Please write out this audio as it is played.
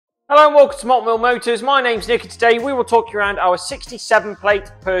Hello and welcome to Malt Motors. My name's Nick and today we will talk you around our 67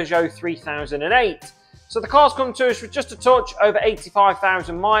 plate Peugeot 3008. So the car's come to us with just a touch over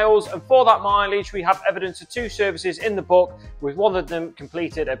 85,000 miles, and for that mileage we have evidence of 2 services in the book, with one of them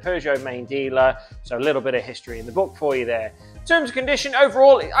completed at Peugeot main dealer, so a little bit of history in the book for you there. In terms of condition,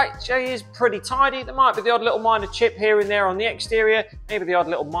 overall it actually is pretty tidy. There might be the odd little minor chip here and there on the exterior, maybe the odd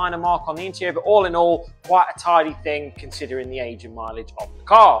little minor mark on the interior, but all in all quite a tidy thing considering the age and mileage of the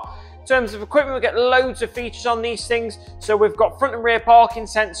car. In terms of equipment, we get loads of features on these things. So we've got front and rear parking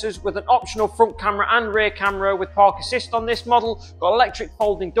sensors with an optional front camera and rear camera with park assist on this model. Got electric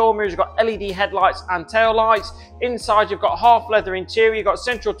folding door mirrors, you've got LED headlights and tail lights. Inside you've got half leather interior, you've got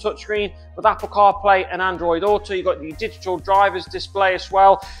central touchscreen with Apple CarPlay and Android Auto. You've got the digital driver's display as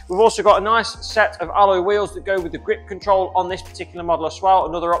well. We've also got a nice set of alloy wheels that go with the grip control on this particular model as well.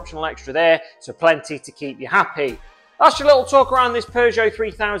 Another optional extra there, so plenty to keep you happy. That's your little talk around this Peugeot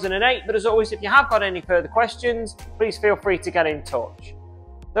 3008, but as always, if you have got any further questions, please feel free to get in touch.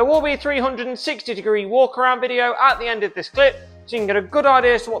 There will be a 360-degree walk around video at the end of this clip, so you can get a good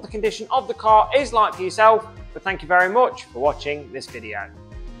idea as to what the condition of the car is like for yourself, but thank you very much for watching this video.